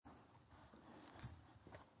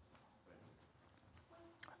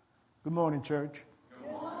Good morning, church.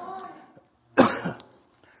 Good morning.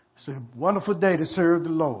 It's a wonderful day to serve the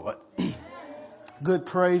Lord. Good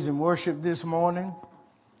praise and worship this morning.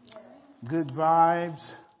 Good vibes.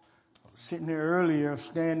 I was sitting here earlier,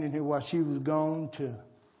 standing here while she was gone to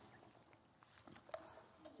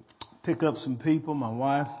pick up some people, my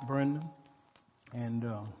wife, Brenda. And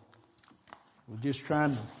we're just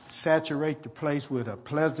trying to saturate the place with a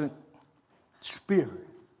pleasant spirit.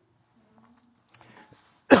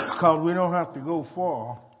 Because we don't have to go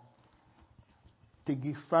far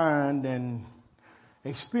to find and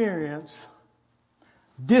experience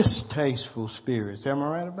distasteful spirits. Am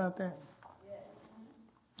I right about that? Yes.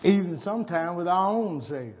 Even sometimes with our own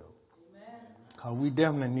selves. Because we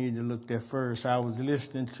definitely need to look there first. I was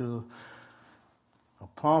listening to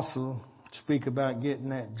Apostle speak about getting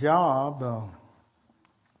that job.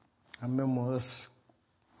 I remember us,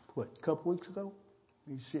 a couple weeks ago?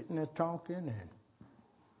 We were sitting there talking, and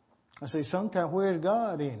I say, sometimes where's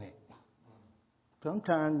God in it?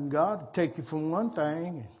 Sometimes God will take you from one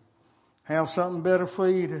thing and have something better for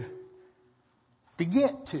you to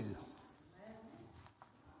get to.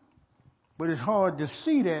 But it's hard to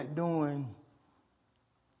see that during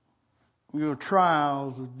your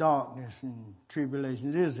trials of darkness and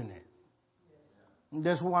tribulations, isn't it? And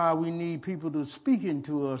that's why we need people to speak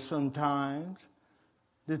into us sometimes,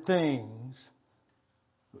 the things.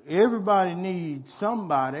 Everybody needs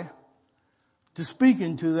somebody to speak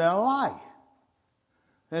into their life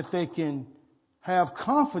that they can have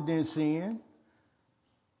confidence in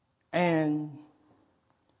and,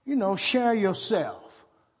 share yourself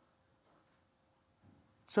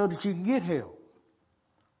so that you can get help.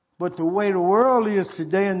 But the way the world is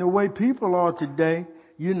today and the way people are today,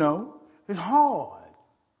 it's hard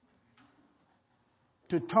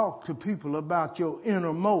to talk to people about your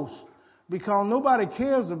innermost because nobody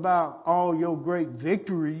cares about all your great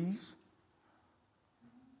victories.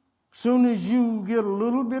 Soon as you get a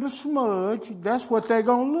little bit of smudge, that's what they're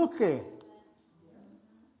going to look at.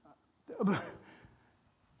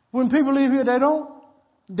 When people leave here, they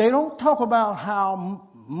don't talk about how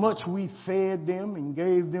much we fed them and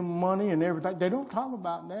gave them money and everything. They don't talk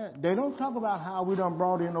about that. They don't talk about how we done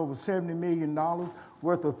brought in over $70 million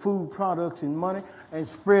worth of food products and money and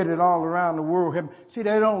spread it all around the world. See,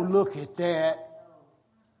 they don't look at that.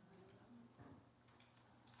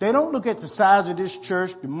 They don't look at the size of this church,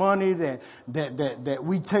 the money that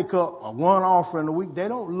we take up, a one offering a week. They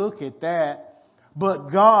don't look at that. But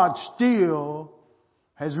God still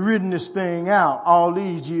has written this thing out all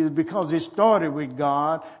these years because it started with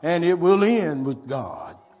God and it will end with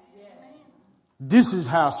God. This is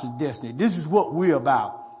House of Destiny. This is what we're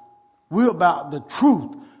about. We're about the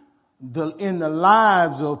truth in the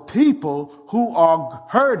lives of people who are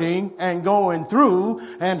hurting and going through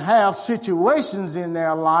and have situations in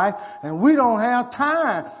their life, and we don't have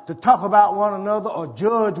time to talk about one another or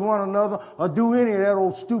judge one another or do any of that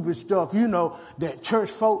old stupid stuff that church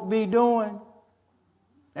folk be doing.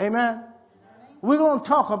 Amen. We're going to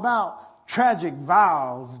talk about tragic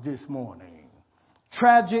vows this morning.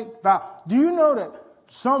 Tragic vows. Do you know that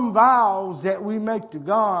some vows that we make to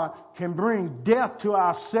God can bring death to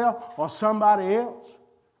ourselves or somebody else?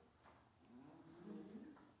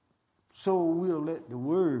 So we'll let the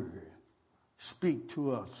Word speak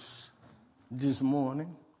to us this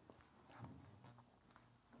morning.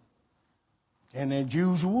 And as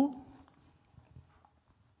usual,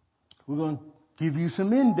 we're going to give you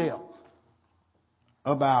some in-depth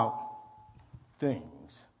about things.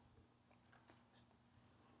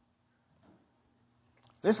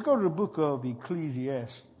 Let's go to the book of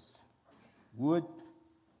Ecclesiastes. Wood?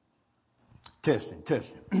 Testing.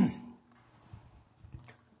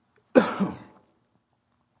 I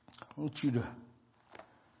want you to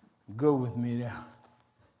go with me there,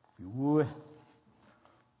 if you would.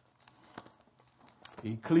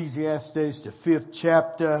 Ecclesiastes, the 5th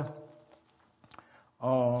chapter,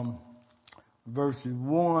 verses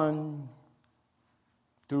 1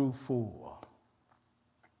 through 4.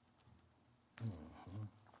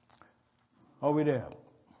 Over there.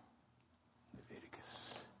 Leviticus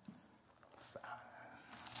 5.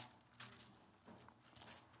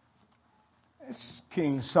 It's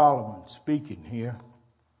King Solomon speaking here.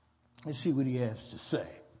 Let's see what he has to say.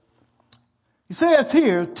 He says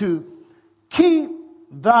here to keep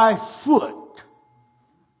thy foot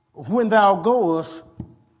when thou goest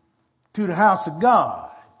to the house of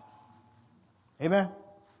God. Amen.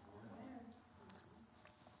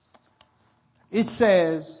 It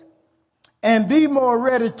says, and be more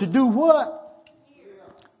ready to do what? Hear.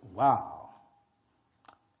 Wow.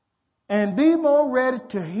 And be more ready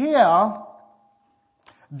to hear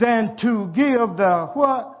than to give the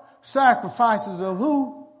what? Sacrifices of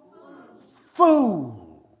who? Fools.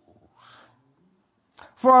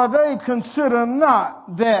 For they consider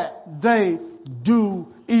not that they do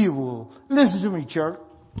evil. Listen to me, church.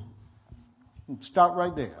 Stop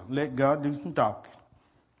right there. Let God do some talking.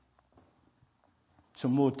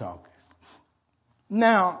 Some more talking.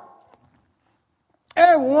 Now,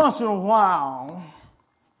 every once in a while,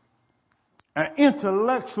 an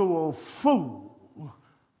intellectual fool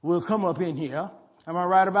will come up in here. Am I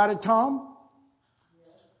right about it, Tom?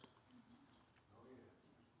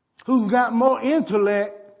 Who's got more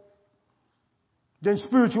intellect than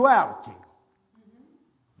spirituality,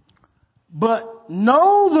 but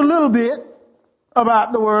knows a little bit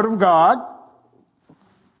about the Word of God,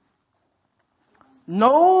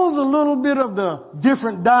 knows a little bit of the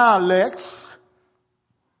different dialects,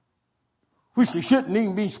 which they shouldn't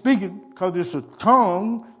even be speaking because it's a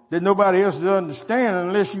tongue that nobody else will understand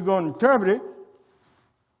unless you're going to interpret it.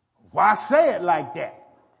 Why say it like that?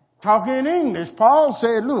 Talking in English, Paul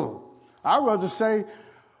said, look, I'd rather say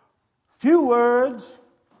few words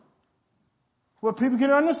where people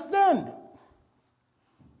can understand it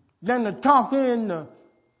than to talk in the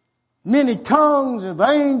many tongues of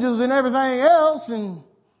angels and everything else and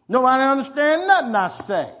nobody understand nothing I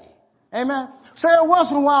say. Amen. Say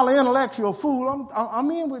once in a while an intellectual fool.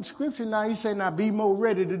 I'm in with scripture now. He say, now be more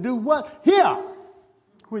ready to do what? Here.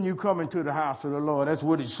 When you come into the house of the Lord. That's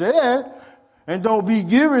what it said. And don't be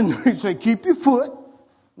giving. He say, keep your foot.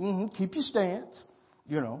 Keep your stance.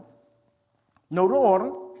 Know the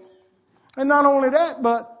order. And not only that,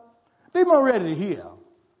 but be more ready to hear.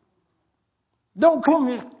 Don't come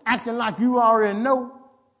here acting like you already know.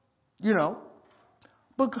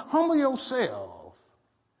 But humble yourself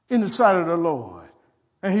in the sight of the Lord.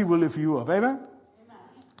 And He will lift you up. Amen? Amen.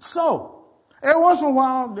 So, every once in a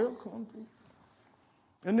while, they'll come to you.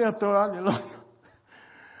 And they'll throw out their look.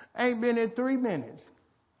 Ain't been there 3 minutes.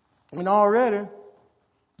 And already,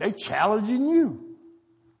 they challenging you.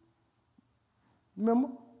 Remember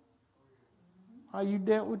how you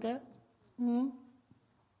dealt with that?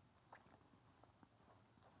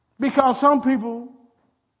 Because some people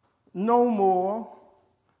know more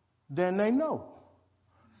than they know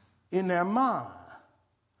in their mind.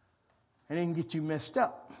 And they can get you messed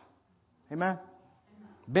up. Amen?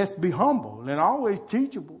 Best be humble and always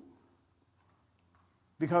teachable.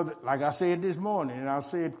 Because like I said this morning, and I'll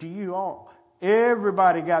say it to you all,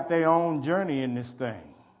 everybody got their own journey in this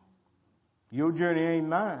thing. Your journey ain't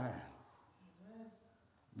mine.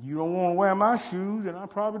 You don't want to wear my shoes, and I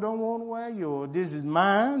probably don't want to wear yours. This is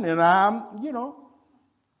mine, and I'm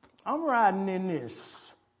riding in this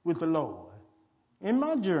with the Lord. In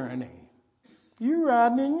my journey. You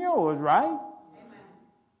riding in yours, right? Amen.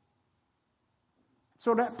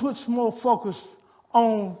 So that puts more focus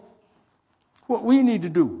on what we need to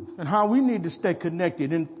do and how we need to stay connected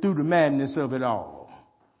through the madness of it all.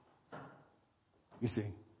 You see.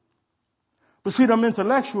 But see, them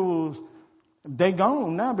intellectuals, they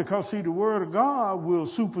gone now because, see, the Word of God will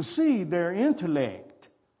supersede their intellect.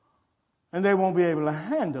 And they won't be able to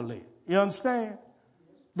handle it. You understand?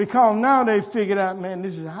 Because now they figured out, man,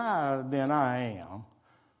 this is higher than I am.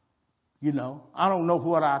 I don't know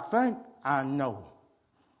what I think I know.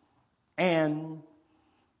 And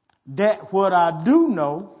that what I do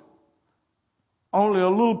know, only a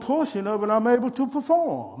little portion of it I'm able to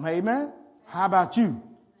perform. Amen? How about you?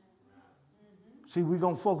 See, we're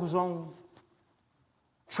going to focus on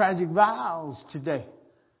tragic vows today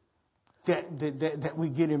that we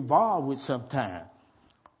get involved with sometimes.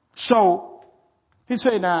 So, he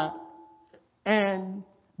said now, and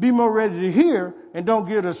be more ready to hear and don't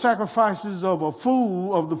give the sacrifices of the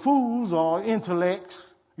fools or intellects,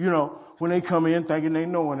 when they come in thinking they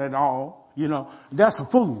know it all, that's a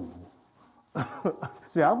fool.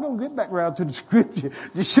 See, I'm going to get back around to the scripture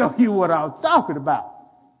to show you what I was talking about.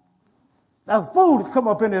 That's a fool to come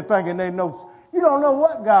up in there thinking they know. You don't know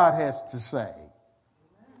what God has to say.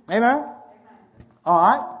 Amen? All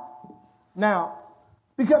right. Now,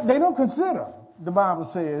 because they don't consider, the Bible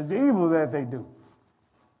says, the evil that they do.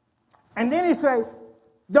 And then he says,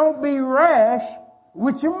 don't be rash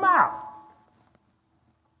with your mouth.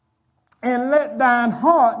 And let thine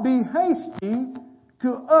heart be hasty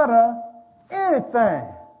to utter anything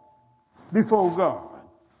before God.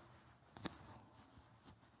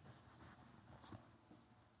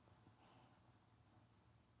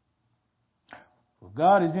 For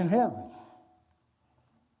God is in heaven.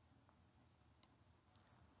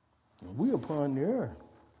 And we upon the earth.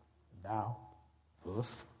 Thou, us.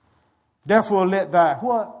 Therefore let thy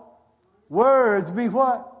what? Words be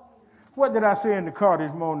what? What did I say in the car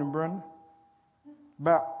this morning, Brenda?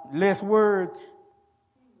 About less words.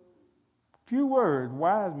 Few words,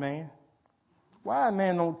 wise man. Wise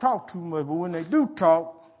men don't talk too much, but when they do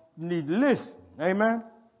talk, you need to listen. Amen?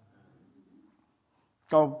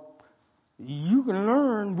 So you can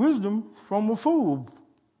learn wisdom from a fool,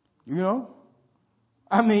 you know.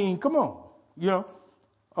 I mean, come on, you know.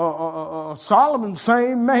 Solomon,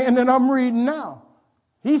 same man that I'm reading now,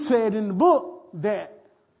 he said in the book that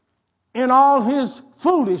in all his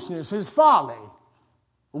foolishness, his folly,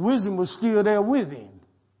 wisdom was still there with him.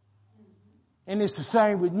 And it's the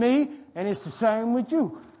same with me, and it's the same with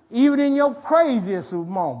you. Even in your craziest of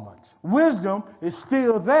moments, wisdom is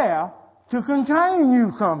still there to contain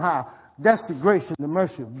you somehow. That's the grace and the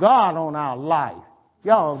mercy of God on our life.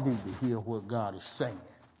 Y'all need to hear what God is saying.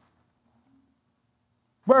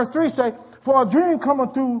 Verse 3 say, for a dream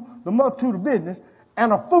cometh through the multitude of business,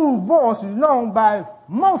 and a fool's voice is known by a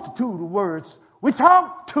multitude of words. We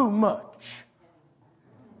talk too much.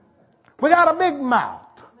 We got a big mouth.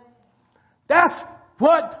 That's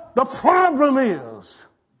what the problem is.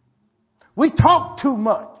 We talk too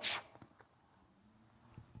much.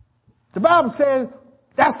 The Bible says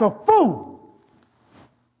that's a fool.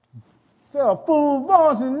 So a fool's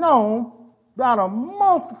voice is known by a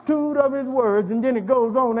multitude of his words. And then it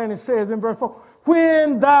goes on and it says in verse 4,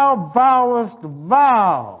 when thou vowest a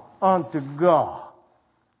vow unto God,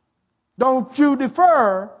 don't you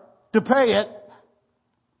defer to pay it.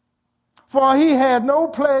 For he had no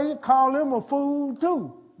pleasure, call him a fool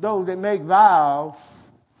too. Those that make vows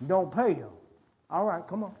don't pay them. All right,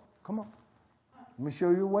 come on. Let me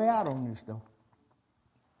show you a way out on this though.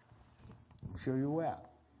 Let me show you a way out.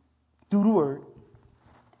 Through the word.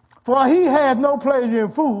 For he had no pleasure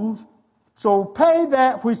in fools, so pay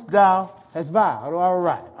that which thou hast vowed. All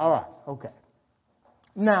right, okay.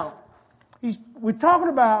 Now, we're talking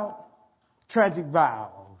about tragic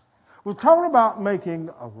vows. We're talking about making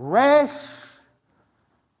a rash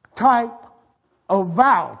type of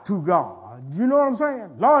vow to God. You know what I'm saying?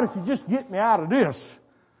 Lord, if you just get me out of this,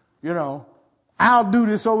 you know, I'll do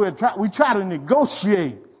this over here. We try to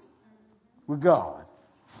negotiate with God.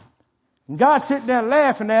 And God sitting there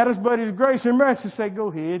laughing at us, but his grace and mercy say,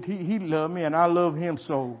 go ahead. He loved me and I love him,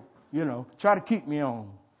 so, you know, try to keep me on.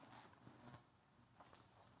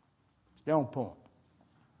 Stay on point.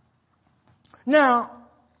 Now,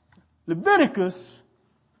 Leviticus,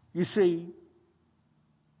 you see,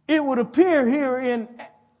 it would appear here in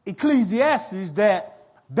Ecclesiastes that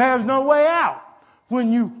there's no way out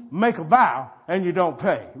when you make a vow and you don't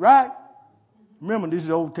pay, right? Remember, this is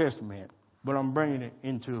the Old Testament, but I'm bringing it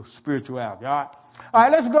into spirituality, all right? All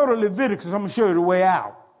right, let's go to Leviticus. I'm going to show you the way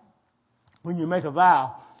out when you make a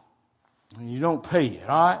vow and you don't pay it,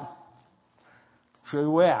 all right? Show you the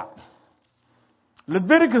way out.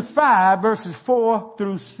 Leviticus 5, verses 4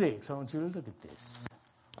 through 6. I want you to look at this.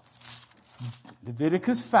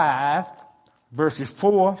 Leviticus 5, verses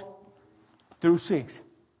 4 through 6.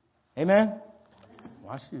 Amen?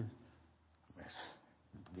 Watch this.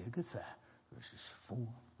 Leviticus 5, verses 4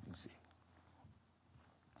 through 6.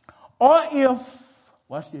 Or if,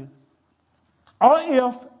 watch this. Or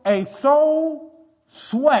if a soul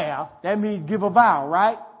swear, that means give a vow,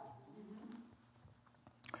 right?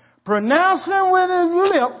 Pronouncing with his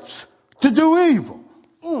lips to do evil,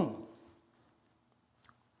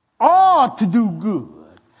 or to do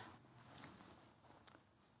good.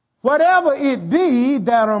 Whatever it be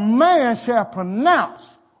that a man shall pronounce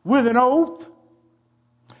with an oath,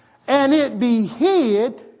 and it be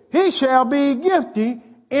hid, he shall be guilty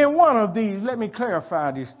in one of these. Let me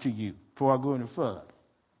clarify this to you before I go any further.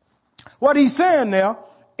 What he's saying now,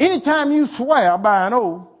 anytime you swear by an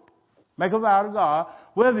oath, make a vow to God,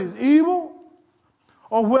 whether it's evil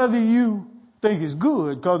or whether you think it's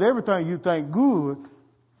good, because everything you think good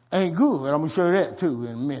ain't good. I'm going to show you that too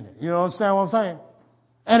in a minute. You understand what I'm saying?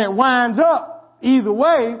 And it winds up either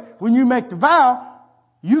way. When you make the vow,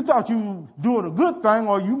 you thought you were doing a good thing,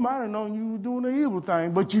 or you might have known you were doing an evil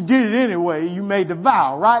thing, but you did it anyway. You made the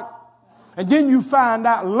vow, right? And then you find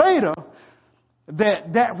out later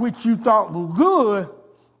that which you thought was good,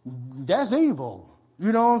 that's evil.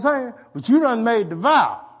 You know what I'm saying? But you done made the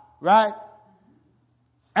vow, right?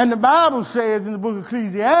 And the Bible says in the book of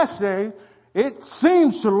Ecclesiastes, it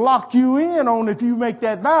seems to lock you in on if you make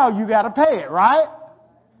that vow, you got to pay it, right?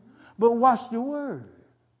 But watch the word.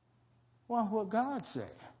 Watch what God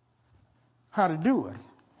said. How to do it.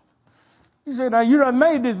 He said, now you done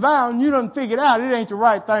made this vow and you done figured out it ain't the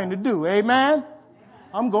right thing to do. Amen?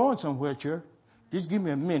 I'm going somewhere, church. Just give me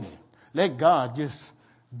a minute. Let God just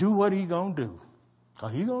do what he gonna do.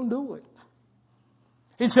 Because he's going to do it.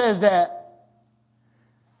 He says that,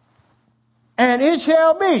 and it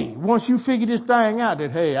shall be, once you figure this thing out, that,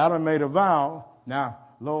 hey, I done made a vow. Now,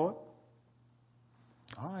 Lord,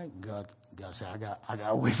 All right, God said, I got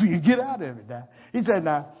to wait for you to get out of it now. He said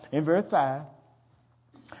now, in verse 5,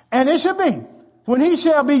 and it shall be, when he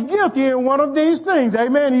shall be guilty in one of these things,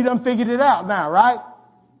 amen, he done figured it out now, right?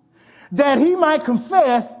 That he might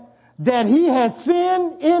confess that he has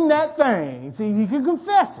sinned in that thing. See, he can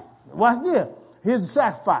confess it. Watch this. Here's the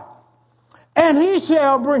sacrifice. And he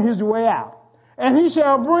shall bring his way out. And he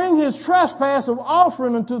shall bring his trespass of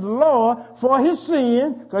offering unto the Lord for his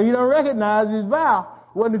sin, because he don't recognize his vow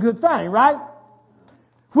wasn't a good thing, right?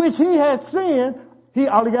 Which he has sinned,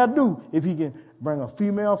 all he got to do, if he can bring a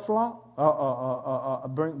female flock,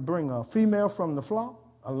 bring a female from the flock,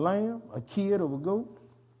 a lamb, a kid or a goat,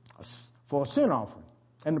 for a sin offering.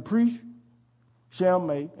 And the priest shall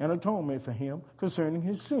make an atonement for him concerning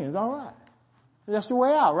his sins. All right. That's the way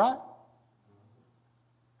out, right?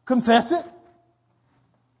 Confess it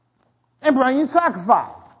and bring your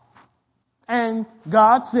sacrifice. And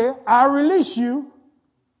God said, I release you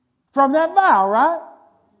from that vow,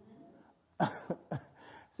 right?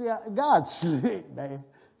 See, God's slick, man.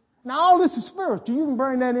 Now, all this is spiritual. You can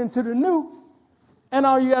bring that into the new. And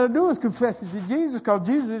all you got to do is confess it to Jesus, because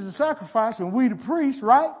Jesus is the sacrifice and we the priest,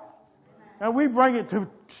 right? And we bring it to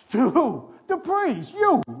who? The priest.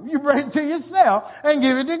 You bring it to yourself and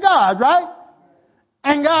give it to God, right?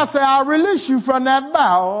 And God said, I'll release you from that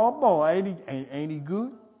vow. Oh boy, ain't he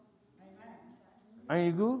good?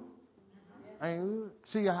 Ain't he good? Ain't he good?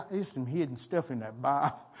 See, there's some hidden stuff in that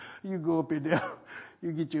vow. You go up in there,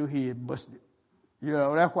 you get your head busted. You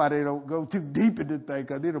know, that's why they don't go too deep in the thing,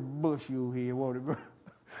 because it'll bust your head, won't it?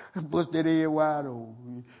 Bust that head wide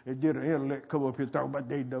open. And then the intellect come up here talking about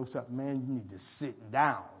they know something. Man, you need to sit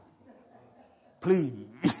down. Please.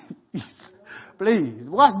 Please.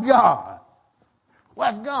 Watch God.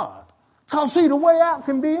 Watch God. Because, see, the way out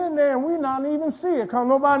can be in there and we not even see it, because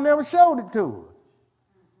nobody never showed it to us.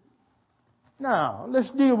 Now,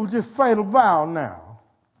 let's deal with this fatal vow now.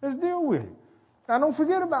 Let's deal with it. Now, don't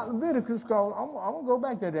forget about Leviticus, because I'm going to go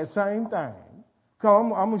back to that same thing.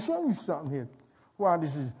 Because I'm going to show you something here, why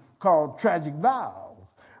this is called tragic vows.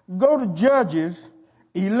 Go to Judges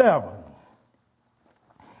 11.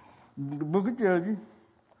 The book of Judges.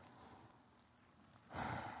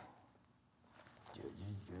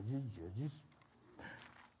 Judges.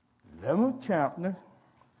 11th chapter.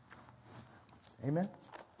 Amen.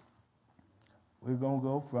 We're going to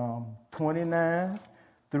go from 29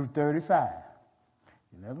 through 35.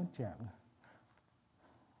 11th chapter,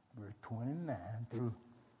 verse 29 through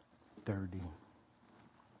 35.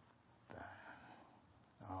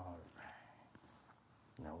 All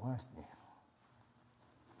right. Now watch this.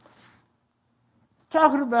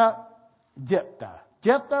 Talking about Jephthah.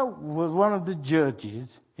 Jephthah was one of the judges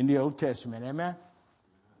in the Old Testament. Amen?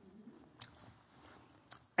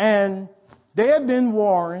 And they had been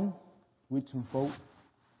warring with some folk.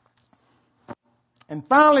 And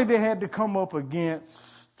finally they had to come up against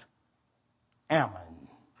Ammon,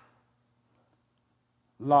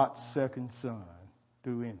 Lot's second son,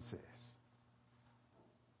 through incest.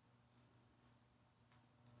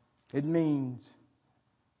 It means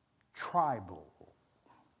tribal.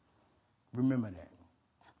 Remember that.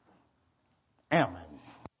 Ammon,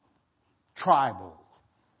 tribal.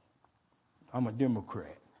 I'm a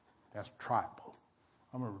Democrat. That's tribal.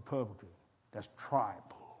 I'm a Republican. That's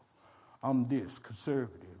tribal. I'm this,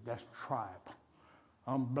 conservative. That's tribal.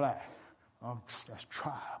 I'm black. That's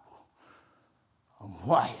tribal. I'm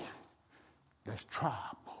white. That's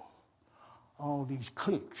tribal. All these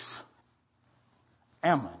cliques.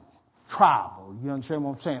 Ammon, tribal. You understand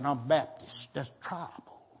what I'm saying? I'm Baptist. That's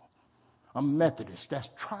tribal. I'm Methodist. That's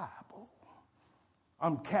tribal.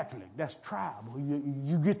 I'm Catholic. That's tribal.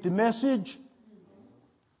 You get the message?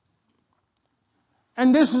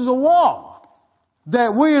 And this is a war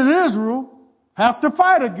that we in Israel have to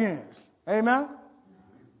fight against. Amen?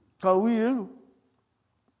 Because we Israel.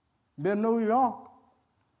 Better know who you are.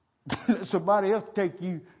 Let somebody else take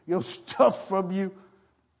your stuff from you.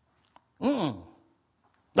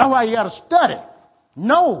 That's why you got to study.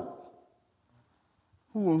 Know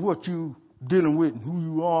who and what you dealing with and who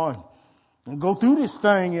you are. And go through this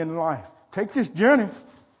thing in life. Take this journey.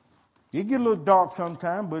 It get a little dark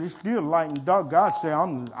sometimes, but it's still light in the dark. God said,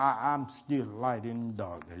 I'm still light in the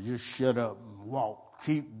darkness. Just shut up and walk.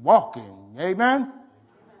 Keep walking. Amen?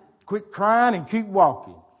 Quit crying and keep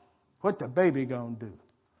walking. What the baby gonna do?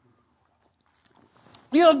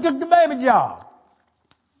 You done took the baby job.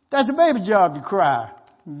 That's the baby job to cry.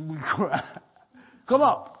 We cry. Come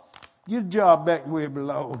on. Get the job back where it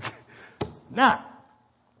belongs. Now,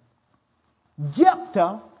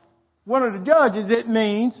 Jephthah, one of the judges, it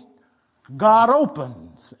means God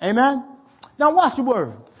opens. Amen? Now watch the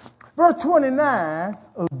word. Verse 29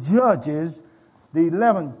 of Judges, the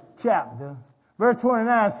 11th chapter, verse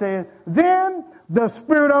 29 says, then the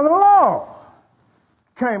Spirit of the Lord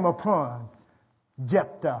came upon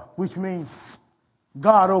Jephthah, which means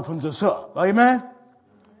God opens us up. Amen?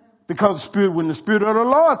 Because when the Spirit of the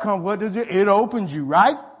Lord comes, what does it? It opens you,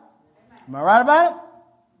 right? Am I right about it?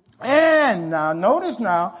 And now, notice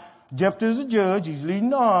now, Jephthah is a judge. He's leading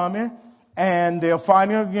the army, and they're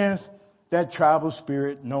fighting against that tribal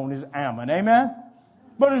spirit known as Ammon. Amen?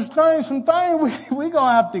 But there's some things we're going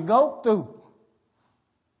to have to go through.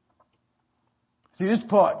 See, this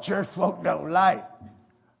part church folk don't like.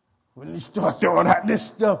 When they start throwing out this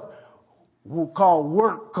stuff we'll call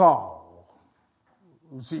work call.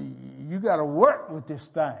 See, you got to work with this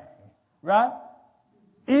thing, right?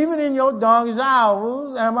 Even in your dog's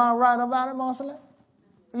hours, am I right about it, Marcella?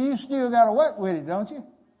 You still got to work with it, don't you?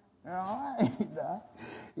 All right.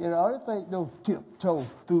 You know, they think those tiptoe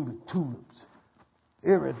through the tulips.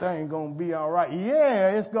 Everything going to be all right.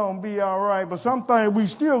 Yeah, it's going to be all right, but some things we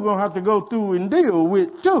still going to have to go through and deal with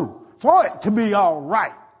too for it to be all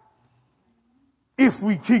right. If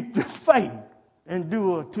we keep the faith and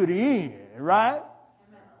do it to the end, right?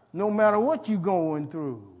 No matter what you're going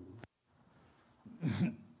through.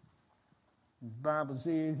 The Bible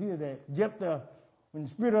says here that Jephthah, when the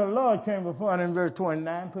Spirit of the Lord came upon him, in verse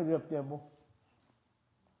 29, put it up there, boy.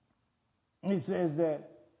 He says that,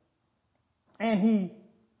 and he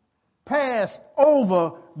passed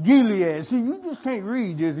over Gilead. See, you just can't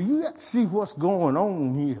read this. You got to see what's going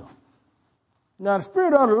on here. Now, the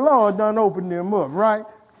Spirit of the Lord done opened them up, right?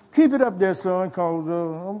 Keep it up there, son, because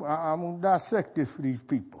I'm going to dissect this for these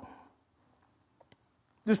people.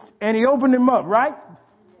 And he opened them up, right?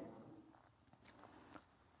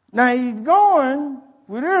 Now, he's going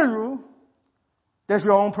with Israel. That's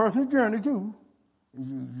your own personal journey, too.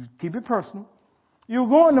 You keep it personal. You're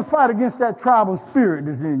going to fight against that tribal spirit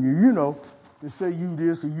that's in you, you know, to say you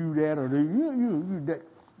this or you that, or you that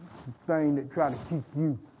thing that try to keep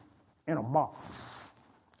you in a box.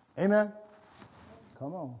 Amen?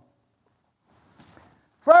 Come on.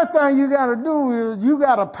 First thing you got to do is you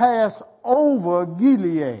got to pass over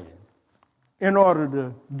Gilead in order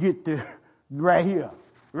to get to right here,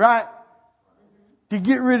 right? To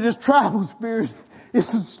get rid of this tribal spirit, it's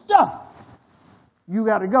some stuff you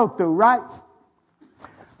got to go through, right?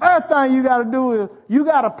 First thing you got to do is you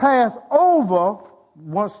got to pass over.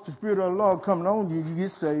 Once the Spirit of the Lord comes on you, you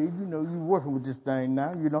get saved. You know, you're working with this thing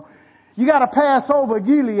now, you know. You got to pass over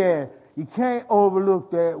Gilead. You can't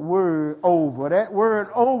overlook that word over. That word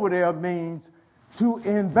over there means to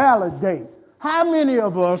invalidate. How many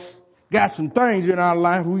of us got some things in our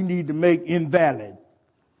life we need to make invalid?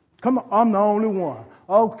 Come on, I'm the only one.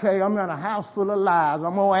 Okay, I'm in a house full of lies.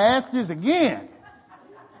 I'm going to ask this again.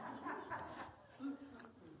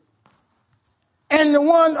 And the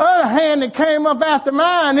other hand that came up after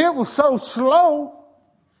mine, it was so slow.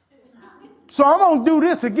 So I'm going to do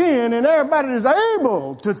this again, and everybody is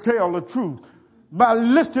able to tell the truth by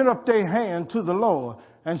lifting up their hand to the Lord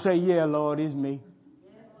and say, yeah, Lord, it's me.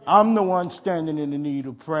 I'm the one standing in the need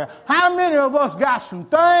of prayer. How many of us got some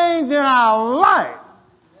things in our life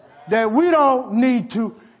that we don't need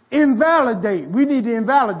to invalidate? We need to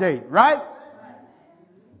invalidate, right?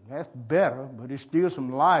 That's better, but there's still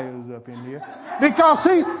some liars up in here. Because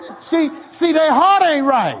see, their heart ain't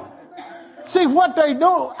right. See what they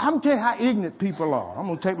do. I'm telling you how ignorant people are. I'm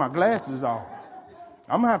going to take my glasses off.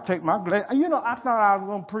 I'm going to have to take my glasses. You know, I thought I was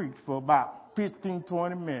going to preach for about 15,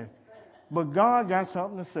 20 minutes. But God got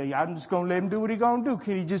something to say. I'm just going to let him do what he's going to do.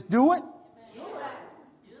 Can he just do it?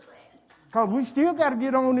 Because we still got to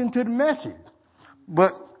get on into the message.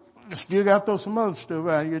 But still got to throw some other stuff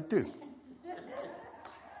out here too.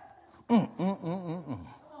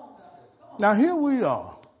 Now here we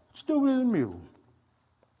are, stupid as a mule.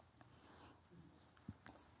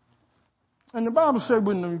 And the Bible said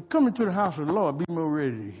when you come into the house of the Lord, be more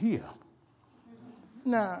ready to hear.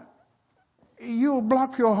 Now, you'll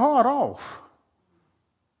block your heart off.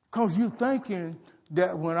 Because you're thinking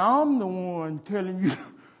that when I'm the one telling you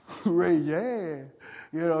to raise your hand,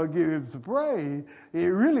 you know, give him some praise, it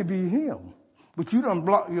really be him. But you done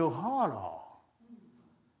block your heart off.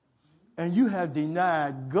 And you have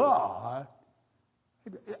denied God.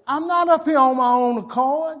 I'm not up here on my own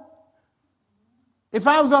accord. If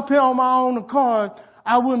I was up here on my own accord,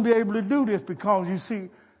 I wouldn't be able to do this because, you see,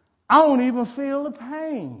 I don't even feel the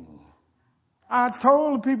pain. I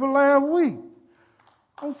told the people last week,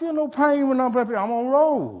 I don't feel no pain when I'm up here. I'm on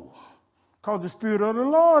roll. Because the Spirit of the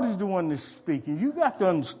Lord is the one that's speaking. You got to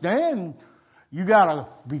understand, you got to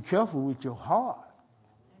be careful with your heart.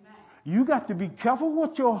 You got to be careful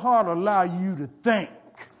what your heart allow you to think.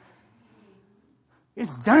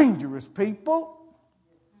 It's dangerous, people.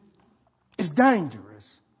 It's dangerous.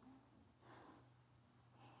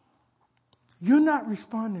 You're not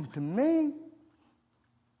responding to me.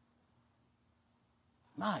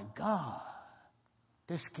 My God,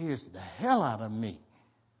 that scares the hell out of me.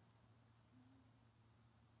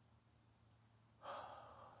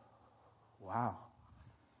 Wow.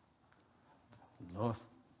 Lord,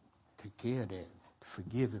 take care of that.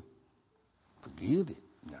 Forgive him. Forgive it.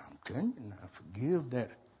 Now, I'm telling you now, forgive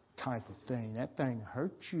that type of thing. That thing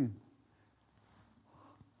hurts you.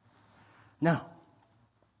 Now,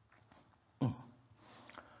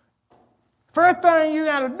 first thing you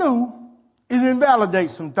got to do is invalidate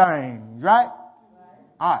some things, right?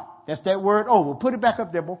 All right. That's that word over. Put it back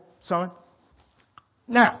up there, son.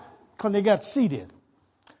 Now, because they got to see this.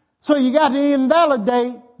 So you got to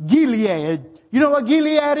invalidate Gilead. You know what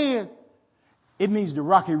Gilead is? It means the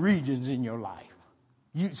rocky regions in your life.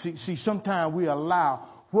 You see, sometimes we allow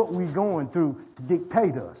what we're going through to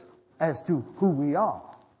dictate us as to who we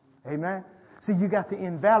are. Amen? See, you got to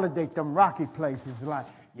invalidate them rocky places like,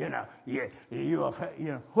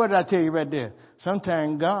 what did I tell you right there?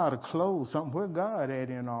 Sometimes God will close something. Where God at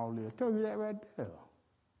in all this? I told you that right there.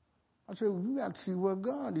 I said, well, you got to see where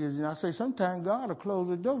God is. And I say, sometimes God will close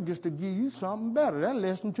the door just to give you something better. That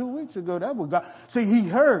less than 2 weeks ago. That was God. See, he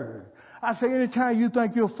heard. I say, anytime you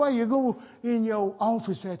think you're fair, you go in your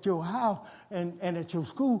office at your house and at your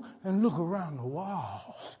school and look around the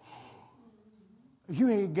walls. You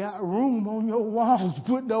ain't got room on your walls to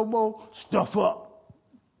put no more stuff up.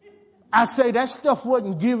 I say that stuff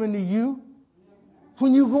wasn't given to you.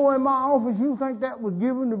 When you go in my office, you think that was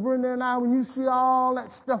given to Brenda and I when you see all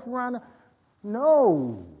that stuff around there?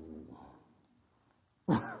 No.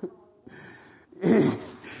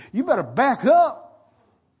 You better back up.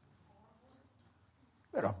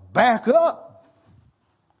 Better back up.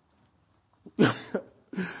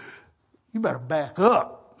 You better back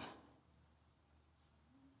up.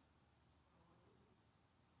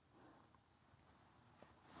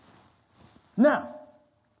 Now,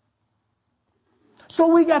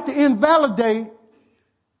 so we got to invalidate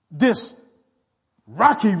this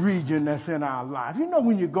rocky region that's in our life. You know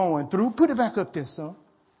when you're going through, put it back up there, son.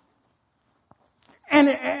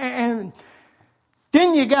 And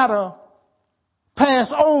then you got to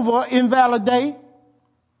pass over, invalidate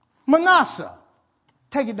Manasseh.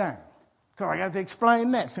 Take it down. So I got to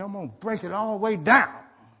explain that. See, I'm going to break it all the way down.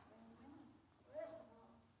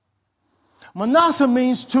 Manasseh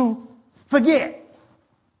means to forget.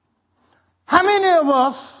 How many of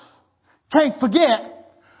us can't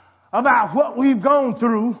forget about what we've gone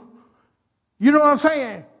through? You know what I'm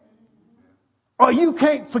saying? Or you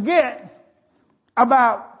can't forget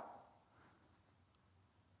about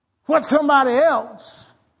what somebody else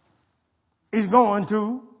is going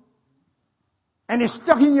through and it's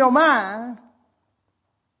stuck in your mind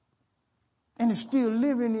and it's still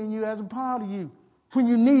living in you as a part of you when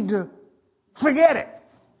you need to forget it.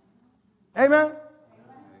 Amen?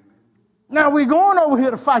 Now we're going over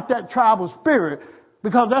here to fight that tribal spirit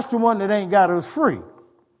because that's the one that ain't got us free.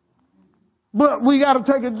 But we got to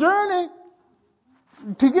take a journey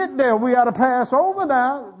to get there. We got to pass over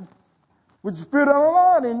now with the Spirit of the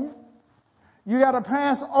Lord in you. You got to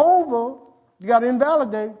pass over. You got to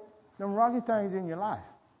invalidate them rocky things in your life.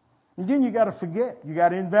 And then you got to forget. You got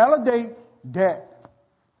to invalidate that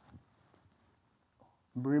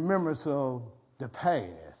remembrance of the past,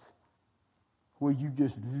 where you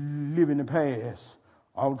just live in the past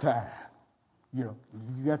all the time. You know,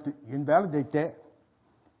 you got to invalidate that.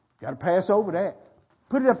 You got to pass over that.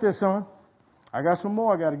 Put it up there, son. I got some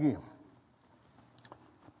more I got to give.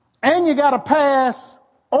 And you got to pass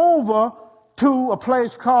over to a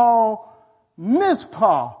place called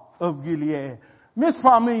Mizpah of Gilead.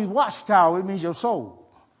 Mizpah means watchtower. It means your soul.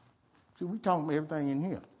 See, we talking about everything in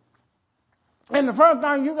here. And the first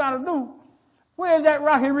thing you got to do, where's that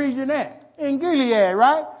rocky region at? In Gilead,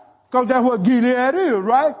 right? Because that's what Gilead is,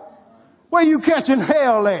 right? Where you catching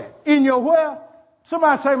hell at? In your where?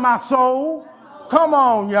 Somebody say my soul. Come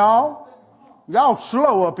on, y'all. Y'all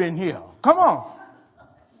slow up in here. Come on.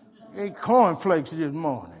 Ate cornflakes this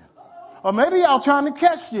morning. Or maybe y'all trying to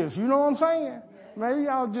catch this. You know what I'm saying? Maybe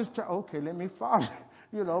y'all just try, okay, let me follow.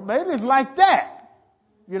 You know, maybe it's like that.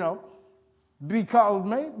 You know, because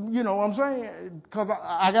maybe, you know what I'm saying? Because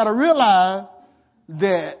I got to realize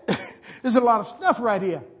that there's a lot of stuff right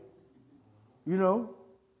here. You know,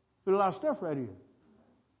 there's a lot of stuff right here.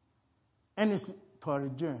 And it's part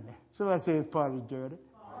of the journey. Somebody say it's part of the journey.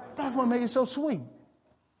 That's what makes it so sweet.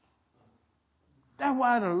 That's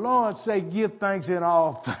why the Lord say, give thanks in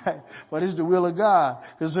all things. But it's the will of God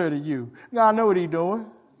concerning you. God know what he's doing.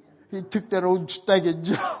 He took that old stinking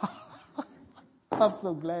job. I'm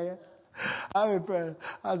so glad. I was praying.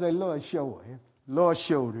 I said, Lord, show her. Lord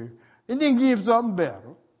showed her. And then give him something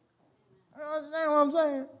better. You understand what I'm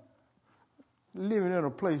saying? Living in a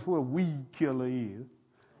place where weed killer is.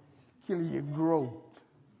 Killing your growth.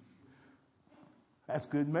 That's a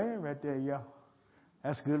good man right there, y'all.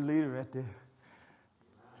 That's a good leader right there.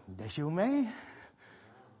 That's your man.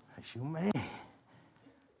 That's your man.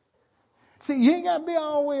 See, you ain't got to be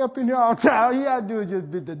all the way up in here all the time. All you got to do is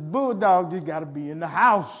just be the bulldog. Just got to be in the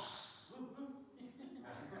house.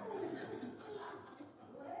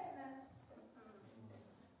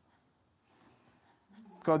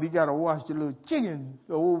 Because he got to watch the little chicken,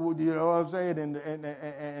 you know what I'm saying,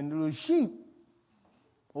 and the little sheep.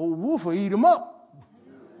 Old wolf will eat them up.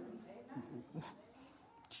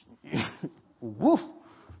 Wolf.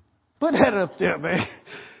 Put that up there, man.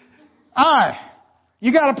 All right.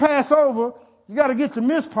 You got to pass over. You got to get the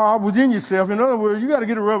mispar within yourself. In other words, you got to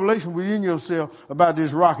get a revelation within yourself about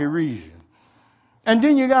this rocky region. And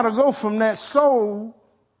then you got to go from that soul,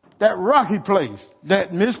 that rocky place.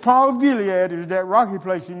 That mispar of Gilead is that rocky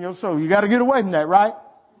place in your soul. You got to get away from that, right?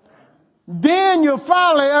 Then you're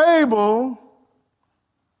finally able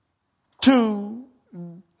to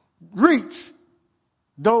reach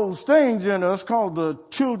those things in us called the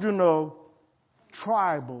children of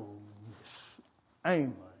tribalness.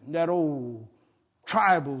 Amen. That old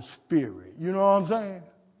tribal spirit. You know what I'm saying?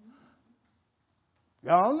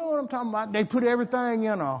 Y'all know what I'm talking about? They put everything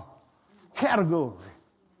in a category.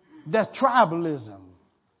 That's tribalism.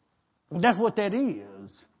 That's what that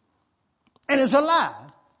is. And it's a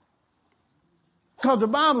lie. Because the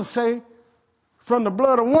Bible says, from the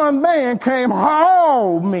blood of one man came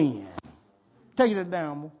all men. Take it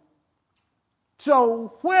down, more.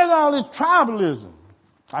 So, where's all this tribalism?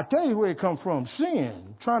 I tell you where it comes from.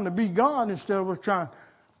 Sin. Trying to be God instead of us trying to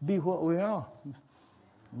be what we are.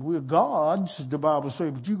 We're gods, the Bible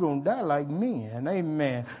says, but you're going to die like men.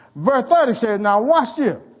 Amen. Verse 30 says, now watch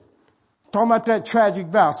this. Talking about that tragic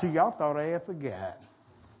vow. See, y'all thought I had forgot.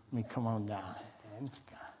 Let me come on down.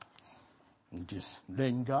 And just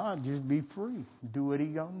letting God just be free. Do what he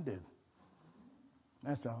going to do.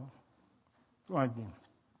 That's all. Right then.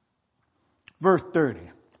 Verse 30.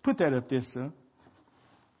 Put that up there, son.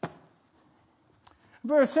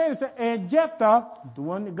 Verse 7 says, and Jephthah, the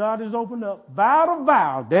one that God has opened up, vowed a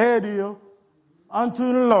vow, there it is, unto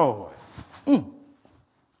the Lord.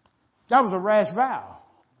 That was a rash vow.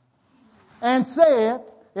 And said,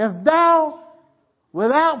 if thou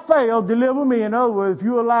without fail deliver me, in other words, if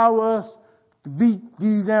you allow us to beat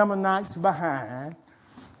these Ammonites behind.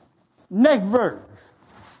 Next verse.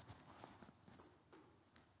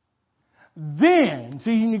 Then,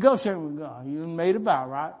 see, you negotiate with God. You made a vow,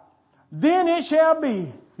 right? Then it shall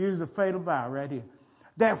be, here's the fatal vow right here,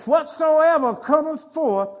 that whatsoever cometh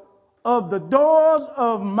forth of the doors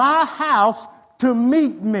of my house to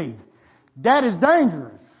meet me, that is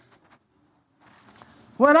dangerous.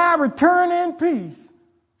 When I return in peace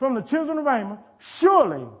from the children of Ammon,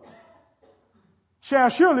 shall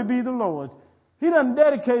surely be the Lord. He done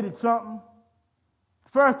dedicated something.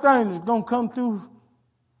 First thing that's going to come through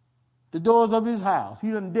the doors of his house.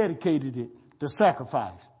 He done dedicated it to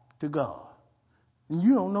sacrifice to God. And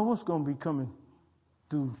you don't know what's going to be coming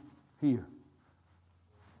through here.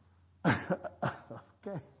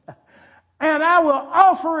 Okay. And I will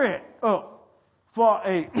offer it up for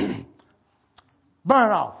a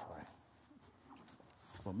burnt offering.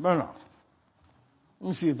 For burnt offering. Let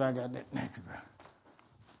me see if I got that next verse.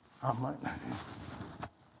 I might not.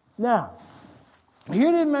 Now,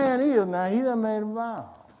 here this man is now. He done made a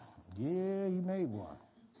vow. Yeah, he made one.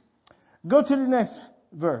 Go to the next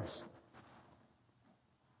verse.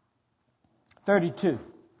 32.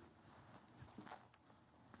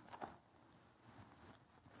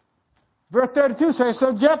 Verse 32 says,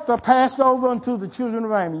 so Jephthah passed over unto the children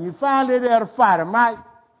of Ammon. You find it at a fight, right,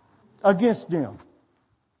 against them.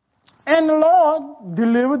 And the Lord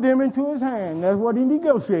delivered them into his hand. That's what he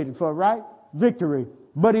negotiated for, right? Victory.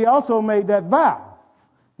 But he also made that vow.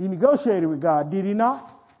 He negotiated with God, did he not?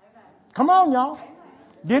 Come on, y'all.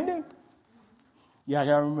 Didn't he? Yeah, I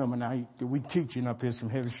got to remember now, we teaching up here some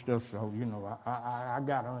heavy stuff, so, you know, I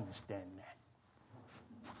got to understand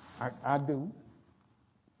that. I do.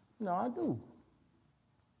 No, I do.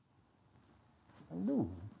 I do.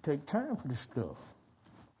 Take time for this stuff.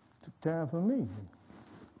 Take time for me.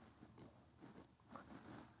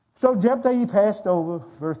 So Jephthah, he passed over,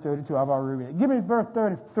 verse 32, I've already read it. Give me verse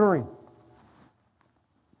 33.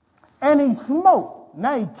 And he smote.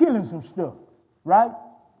 Now he's killing some stuff, right?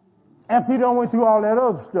 After he done went through all that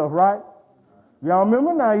other stuff, right? Y'all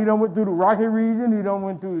remember now, he done went through the rocky region, he done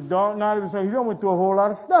went through the dark night of the sun, he done went through a whole lot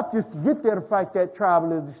of stuff just to get there to fight that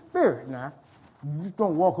tribal of the spirit now. You just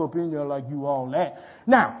don't walk up in there like you all that.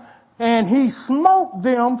 Now, and he smote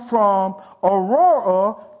them from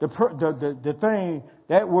Aurora, the thing,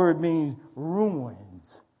 that word means ruins.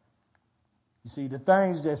 You see, the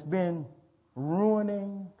things that's been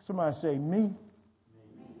ruining, somebody say me.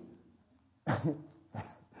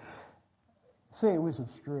 Say it with some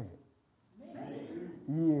strength.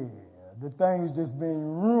 Yeah, the things that's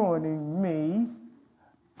been ruining me,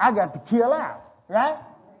 I got to kill out, right?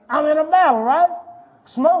 I'm in a battle, right?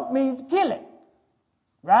 Smoke means kill it,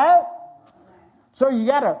 right? So you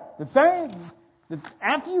gotta,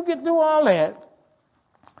 after you get through all that,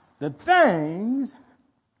 the things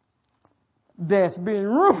that's been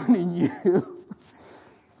ruining you,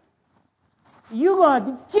 you're going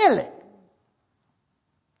to kill it.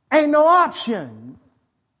 Ain't no option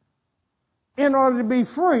in order to be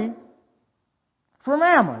free from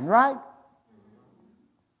Ammon, right?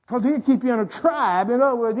 Because he'll keep you in a tribe. In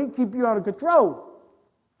other words, he'll keep you under control.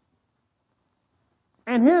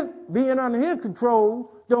 And being under his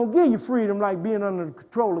control don't give you freedom like being under the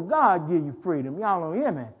control of God give you freedom. Y'all don't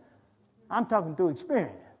hear me? I'm talking through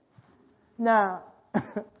experience. Now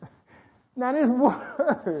this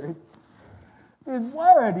word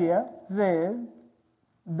here says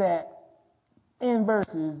that in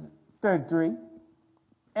verses 33,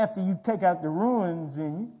 after you take out the ruins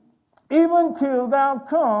in you, even till thou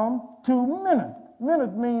come to Minnith.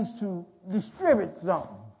 Minnith means to distribute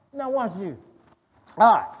something. Now watch this.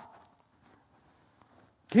 All right.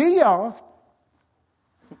 Here you are.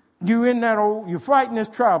 You're fighting this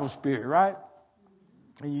tribal spirit, right?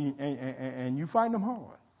 And you fight them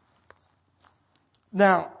hard.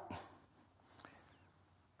 Now,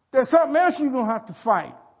 there's something else you're going to have to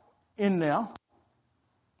fight in there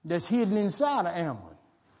that's hidden inside of Ammon.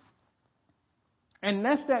 And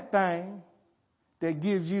that's that thing that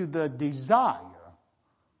gives you the desire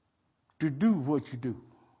to do what you do.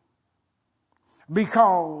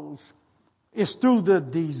 Because it's through the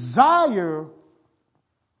desire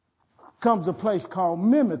comes a place called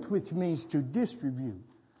mimeth, which means to distribute.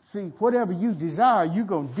 See, whatever you desire, you're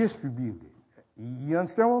going to distribute it. You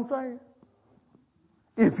understand what I'm saying?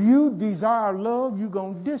 If you desire love, you're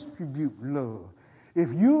going to distribute love. If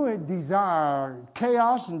you desire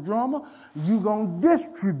chaos and drama, you're going to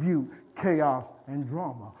distribute chaos and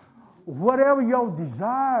drama. Whatever your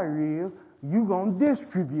desire is, you're going to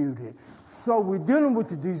distribute it. So we're dealing with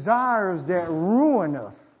the desires that ruin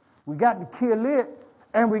us. We got to kill it,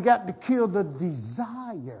 and we got to kill the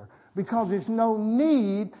desire. Because there's no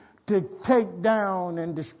need to take down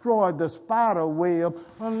and destroy the spider web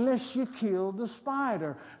unless you kill the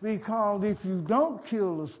spider. Because if you don't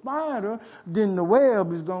kill the spider, then the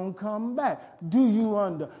web is going to come back. Who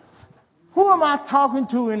am I talking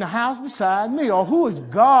to in the house beside me? Or who is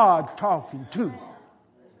God talking to?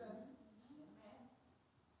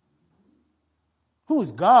 Who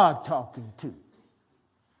is God talking to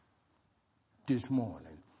this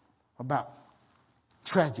morning about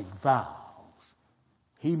tragic vows?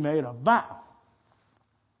 He made a vow.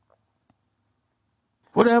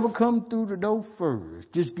 Whatever come through the door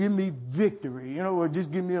first, just give me victory. Or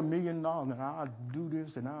just give me $1 million and I'll do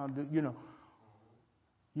this and I'll do,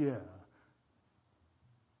 Yeah.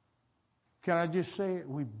 Can I just say it?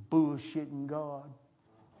 We bullshitting God.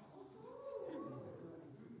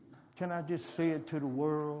 Can I just say it to the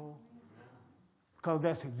world? Because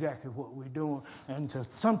that's exactly what we're doing. And so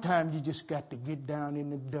sometimes you just got to get down in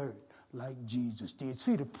the dirt like Jesus did.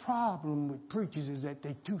 See, the problem with preachers is that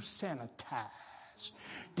they're too sanitized.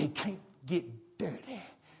 They can't get dirty.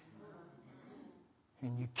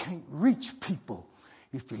 And you can't reach people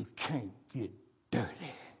if they can't get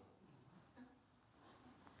dirty.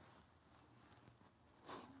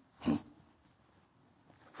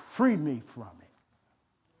 Free me from it.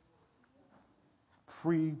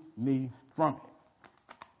 Free me from it.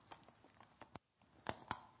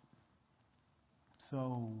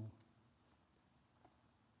 So,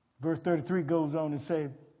 verse 33 goes on and says,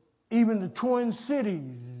 even the twin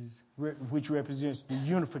cities, which represents the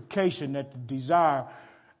unification that the desire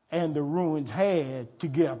and the ruins had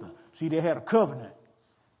together. See, they had a covenant.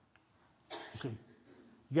 See,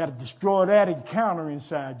 you got to destroy that encounter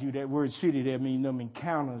inside you. That word city, that means them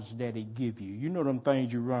encounters that it give you. You know them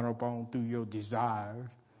things you run up on through your desires.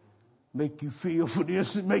 Make you feel for this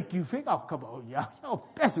and make you feel. Oh, come on, y'all. Y'all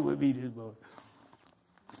messing with me this morning.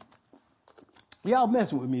 Y'all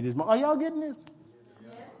messing with me this morning. Are y'all getting this?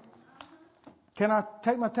 Yes. Can I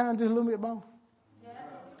take my time just a little bit more? Yes.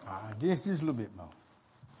 Just a little bit more.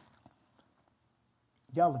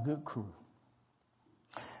 Y'all a good crew.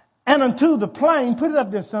 And unto the plain, put it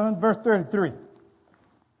up there, son, verse 33.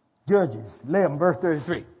 Judges 11, verse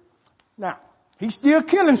 33. Now, he's still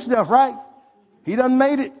killing stuff, right? He done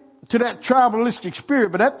made it to that tribalistic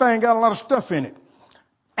spirit, but that thing got a lot of stuff in it.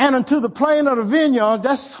 And unto the plain of the vineyard,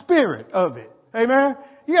 that's the spirit of it. Amen?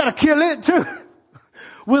 You got to kill it too.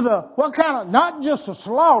 With what kind of, not just a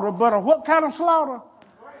slaughter, but what kind of slaughter?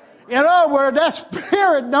 In other words, that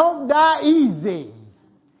spirit don't die easy.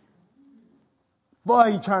 Boy,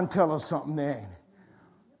 you trying to tell us something there.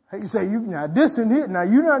 He say, now this and it, now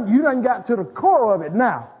you done got to the core of it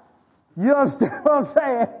now. You understand what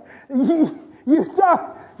I'm saying?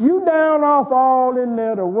 You down off all in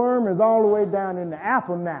there. The worm is all the way down in the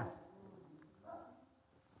apple now.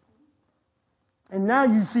 And now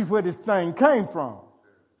you see where this thing came from.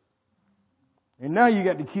 And now you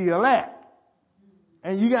got to kill that.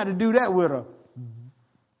 And you got to do that with a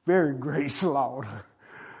very great slaughter.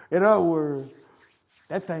 In other words,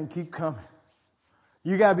 that thing keep coming.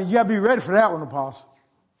 You gotta be ready for that one, Apostle.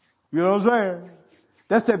 You know what I'm saying?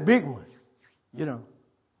 That's that big one. You know.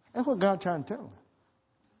 That's what God's trying to tell me.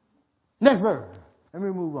 Next verse. Let me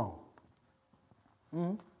move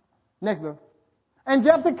on. Next verse. And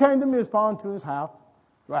Jephthah came to Mizpah into his house.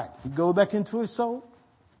 Right. He goes back into his soul.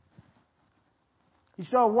 He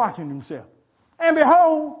started watching himself. And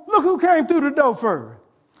behold, look who came through the door first.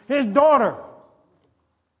 His daughter.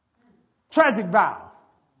 Tragic vow.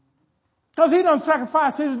 Because he done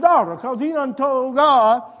sacrificed his daughter. Because he done told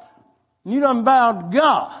God, and he done vowed to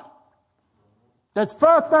God, that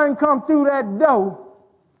first thing come through that door,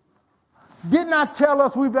 did not tell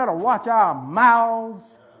us we better watch our mouths.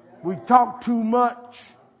 We talk too much.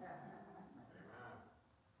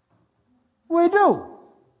 We do.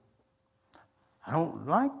 I don't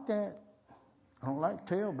like that. I don't like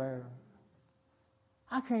talebearing.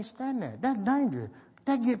 I can't stand that. That's dangerous.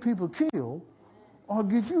 That get people killed or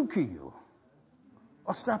get you killed.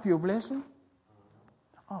 Or stop your blessing.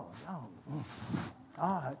 Oh, no.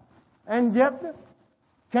 All right. And Jephthah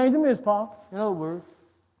came to Mizpah. In other words,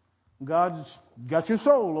 God's got your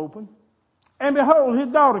soul open. And behold, his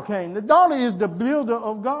daughter came. The daughter is the builder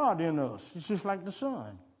of God in us. It's just like the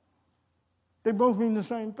son. They both mean the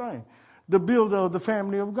same thing. The builder of the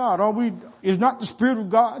family of God. Is not the Spirit of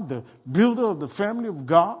God the builder of the family of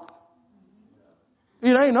God?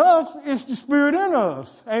 It ain't us. It's the Spirit in us.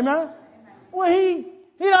 Amen? Well, he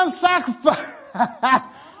done sacrificed.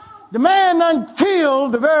 The man done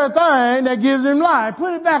killed the very thing that gives him life.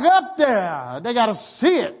 Put it back up there. They got to see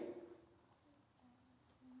it.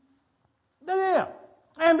 Yeah.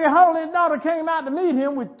 And behold, his daughter came out to meet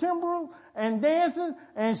him with timbrel and dancing,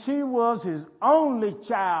 and she was his only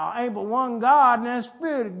child. Ain't but one God, and that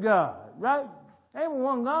Spirit of God. Right? Ain't but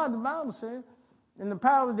one God, the Bible says. And the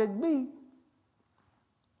power that be.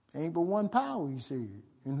 Ain't but one power, he said.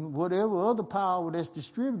 And whatever other power that's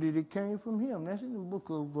distributed, it came from him. That's in the book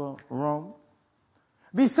of Romans.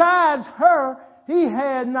 Besides her, he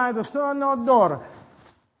had neither son nor daughter.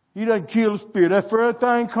 He doesn't kill the spirit. That first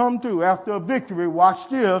thing come through after a victory.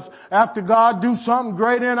 Watch this. After God do something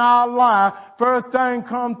great in our life, first thing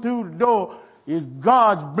come through the door is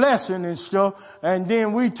God's blessing and stuff. And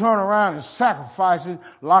then we turn around and sacrifice it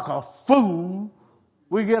like a fool.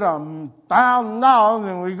 We get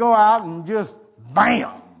 $1,000 and we go out and just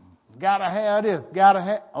bam. Gotta have this. Gotta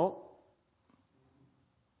have. Oh.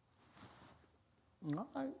 All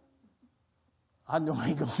right. I know I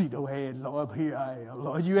ain't gonna see no hand, Lord. Here I am,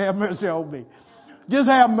 Lord. You have mercy on me. Just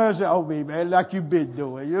have mercy on me, man, like you've been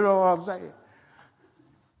doing. You know what I'm saying?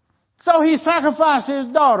 So he sacrificed his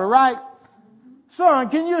daughter, right? Son,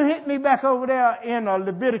 can you hit me back over there in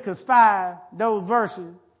Leviticus 5, those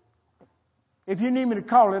verses? If you need me to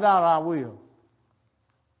call it out, I will.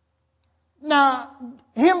 Now,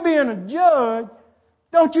 him being a judge,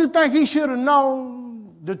 don't you think he should have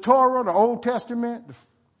known the Torah, the Old Testament?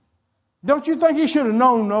 Don't you think he should have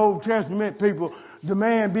known the Old Testament people, the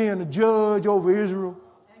man being a judge over Israel?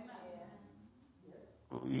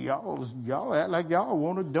 Y'all act like y'all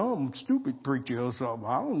want a dumb, stupid preacher or something.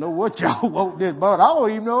 I don't know what y'all want this morning. I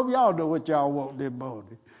don't even know if y'all know what y'all want this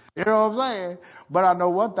morning. You know what I'm saying? But I know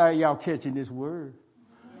one thing, y'all catching this word.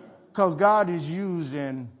 Because God is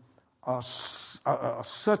using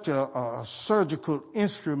such a surgical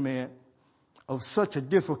instrument of such a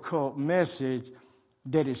difficult message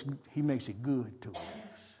that he makes it good to us.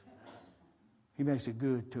 He makes it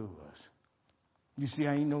good to us. You see,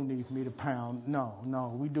 I ain't no need for me to pound.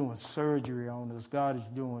 No, we're doing surgery on us. God is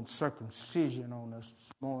doing circumcision on us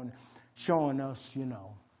this morning, showing us,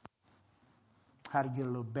 how to get a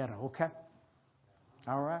little better, okay?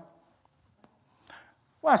 All right?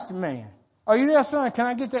 Watch the man. Are you there, son? Can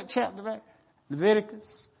I get that chapter back?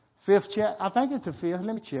 Leviticus 5th chapter. I think it's the 5th.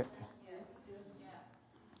 Let me check.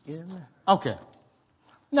 Yeah. Okay.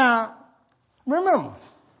 Now, remember,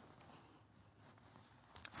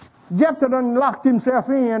 Jephthah done locked himself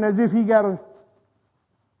in as if he got to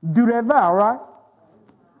do that vow, right?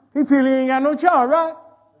 He feel he ain't got no choice, right?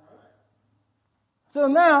 So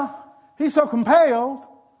now, he's so compelled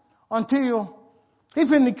until he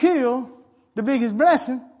finna kill the biggest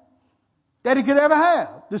blessing that he could ever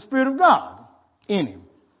have, the Spirit of God in him,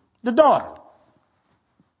 the daughter.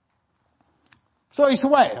 So he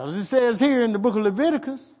swears. It says here in the book of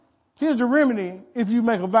Leviticus, here's the remedy if you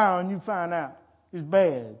make a vow and you find out it's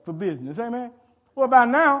bad for business. Amen? What about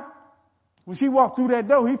now? When she walked through that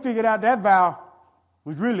door, he figured out that vow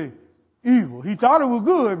was really evil. He thought it was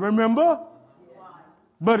good, remember?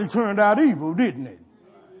 But it turned out evil, didn't it?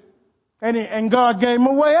 And God gave him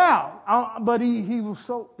a way out. But he was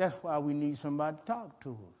so, that's why we need somebody to talk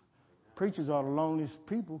to us. Preachers are the loneliest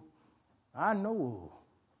people I know of.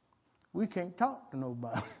 We can't talk to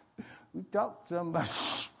nobody. We talk to somebody.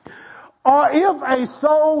 Or if a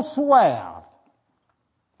soul swear,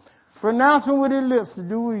 pronouncing with his lips to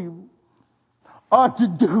do evil, or to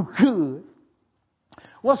do good,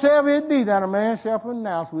 whatsoever it be that a man shall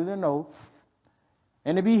pronounce with an oath,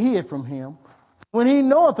 and it be hid from him, when he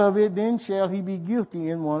knoweth of it, then shall he be guilty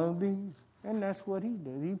in one of these. And that's what he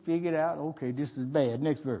did. He figured out, okay, this is bad.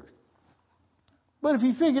 Next verse. But if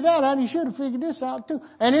he figured that out, he should have figured this out too.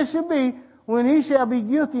 And it should be, when he shall be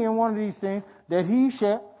guilty in one of these things, that he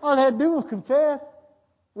shall, all he had to do was confess,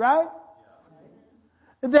 right?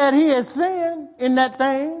 That he has sinned in that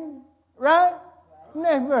thing, right?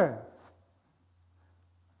 Next verse.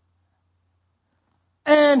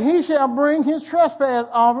 And he shall bring his trespass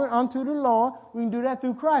offering unto the Lord. We can do that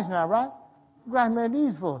through Christ now, right? Christ made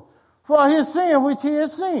these for his sin which he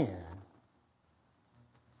has sinned.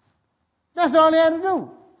 That's all he had to do.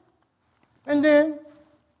 And then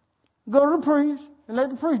go to the priest and let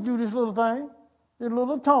the priest do this little thing, this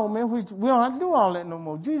little atonement, which we don't have to do all that no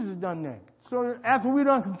more. Jesus done that. So after we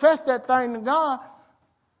done confess that thing to God,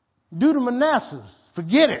 do the Manassas.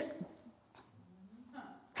 Forget it.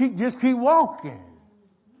 Just keep walking.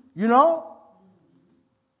 You know?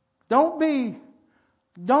 Don't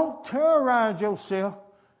terrorize yourself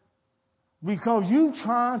because you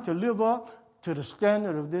trying to live up to the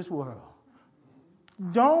standard of this world.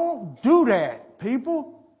 Don't do that,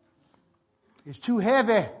 people. It's too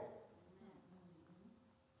heavy.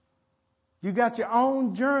 You got your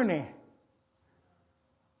own journey.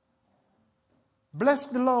 Bless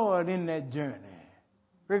the Lord in that journey,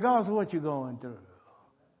 regardless of what you're going through.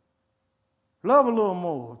 Love a little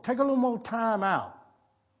more. Take a little more time out.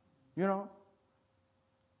 You know?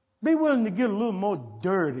 Be willing to get a little more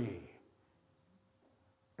dirty.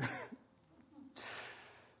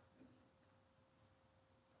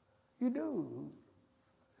 You do.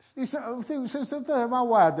 See, sometimes my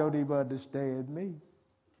wife don't even understand me.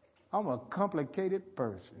 I'm a complicated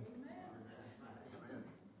person.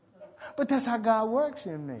 But that's how God works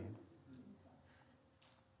in me.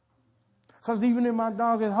 Because even in my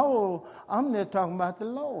darkest hole, I'm there talking about the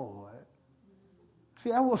Lord. See,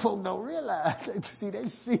 that's what folk don't realize. They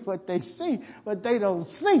see what they see, but they don't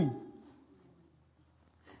see.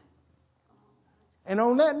 And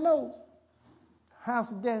on that note,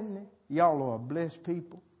 House of Destiny, y'all are blessed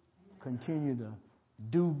people. Continue to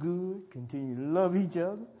do good. Continue to love each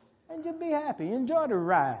other. And just be happy. Enjoy the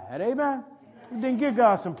ride. Amen? Then give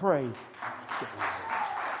God some praise.